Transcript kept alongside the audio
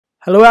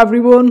Hello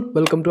everyone,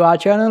 welcome to our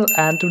channel,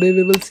 and today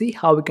we will see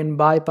how we can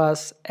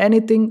bypass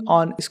anything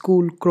on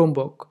school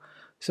Chromebook.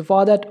 So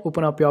for that,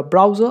 open up your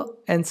browser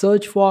and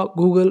search for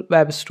Google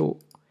Web Store.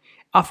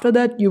 After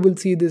that, you will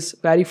see this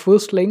very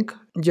first link.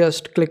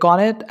 Just click on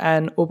it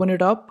and open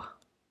it up.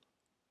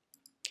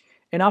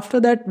 And after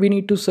that, we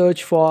need to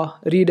search for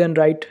read and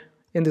write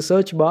in the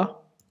search bar.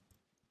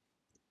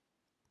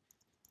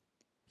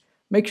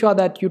 Make sure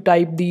that you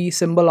type the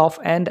symbol of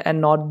and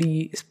not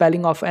the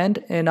spelling of and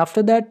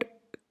after that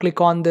click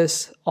on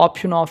this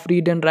option of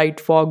read and write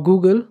for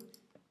Google.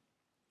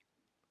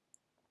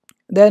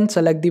 Then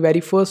select the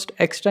very first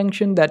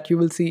extension that you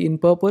will see in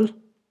purple.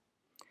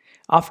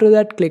 After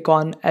that, click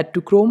on add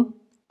to Chrome,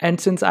 and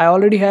since I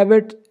already have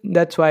it,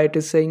 that's why it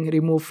is saying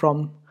remove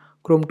from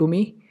Chrome to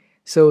me.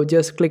 So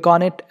just click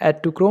on it,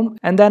 add to Chrome,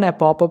 and then a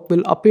pop-up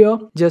will appear.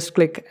 Just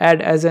click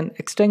add as an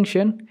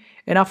extension,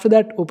 and after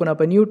that open up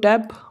a new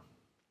tab.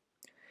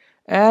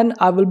 And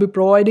I will be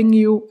providing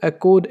you a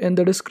code in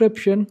the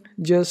description.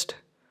 Just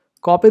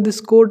copy this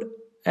code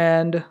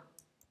and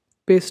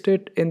paste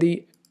it in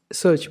the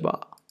search bar.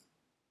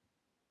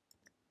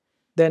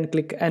 Then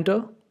click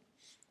enter.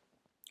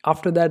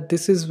 After that,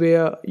 this is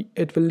where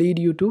it will lead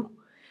you to.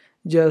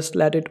 Just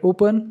let it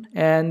open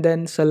and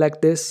then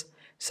select this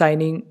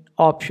sign in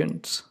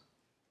options.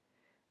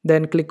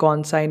 Then click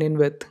on sign in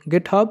with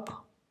GitHub.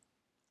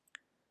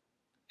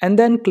 And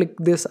then click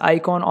this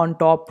icon on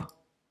top.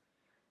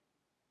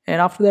 And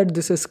after that,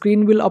 this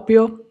screen will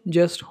appear.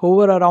 Just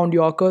hover around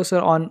your cursor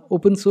on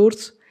open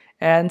source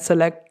and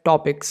select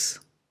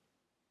topics.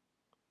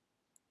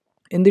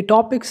 In the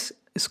topics,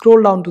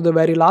 scroll down to the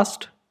very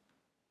last.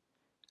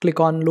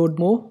 Click on load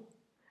more.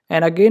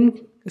 And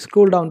again,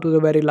 scroll down to the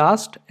very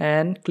last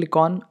and click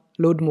on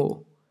load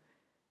more.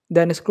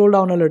 Then scroll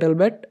down a little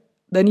bit.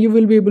 Then you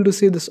will be able to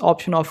see this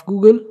option of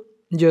Google.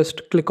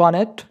 Just click on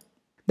it.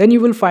 Then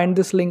you will find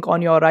this link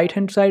on your right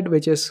hand side,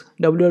 which is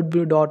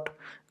www.google.com.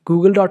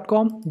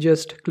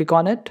 Just click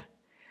on it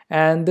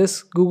and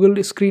this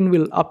Google screen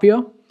will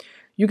appear.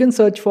 You can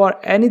search for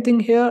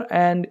anything here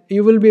and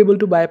you will be able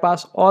to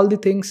bypass all the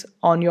things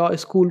on your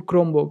school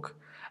Chromebook.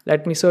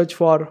 Let me search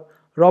for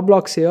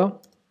Roblox here.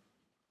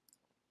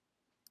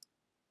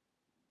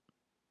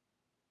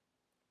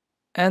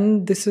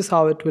 And this is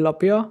how it will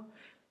appear.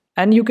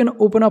 And you can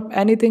open up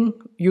anything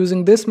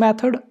using this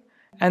method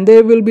and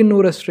there will be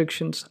no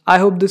restrictions. I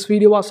hope this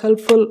video was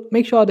helpful.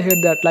 Make sure to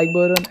hit that like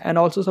button and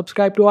also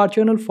subscribe to our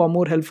channel for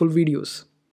more helpful videos.